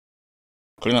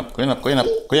Clean up, clean up, clean up,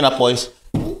 clean up, boys.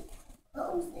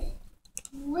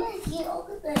 Where's the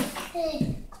open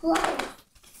the clothes?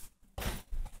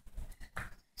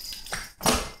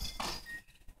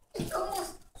 It's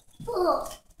almost full.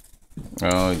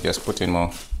 Oh, just put in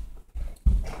more.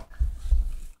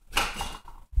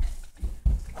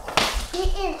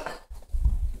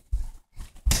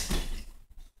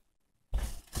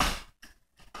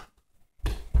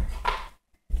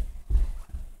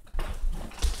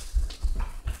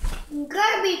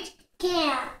 Garbage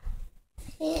can.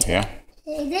 Yeah.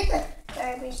 It is a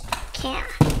garbage can.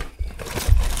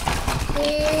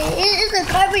 It is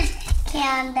a garbage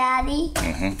can, Daddy.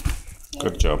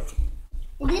 Good job.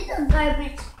 It is a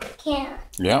garbage can.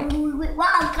 Yeah.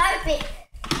 Wow, garbage.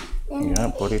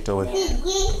 Yeah, put it away. Clean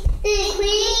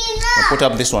Now up. put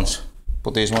up these ones.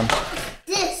 Put these ones.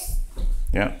 This.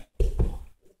 Yeah.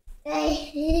 This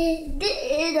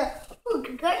is a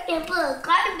garbage full of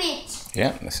garbage.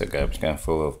 Yeah, that's a garbage can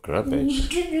full of garbage.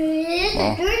 It's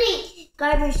a dirty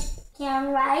garbage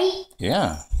can, right?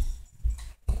 Yeah.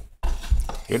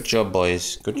 Good job,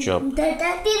 boys. Good job. Dirty.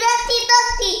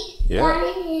 Yeah.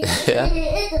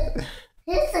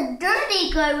 It's a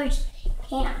dirty garbage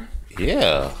can.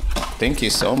 Yeah. Thank you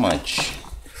so much.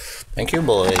 Thank you,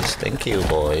 boys. Thank you,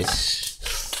 boys.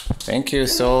 Thank you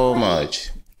so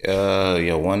much.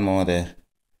 Yeah, one more there.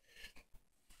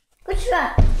 Which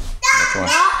one? That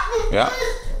one. Yeah.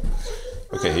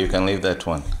 Okay, you can leave that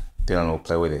one. Dylan will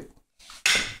play with it.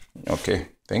 Okay.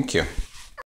 Thank you.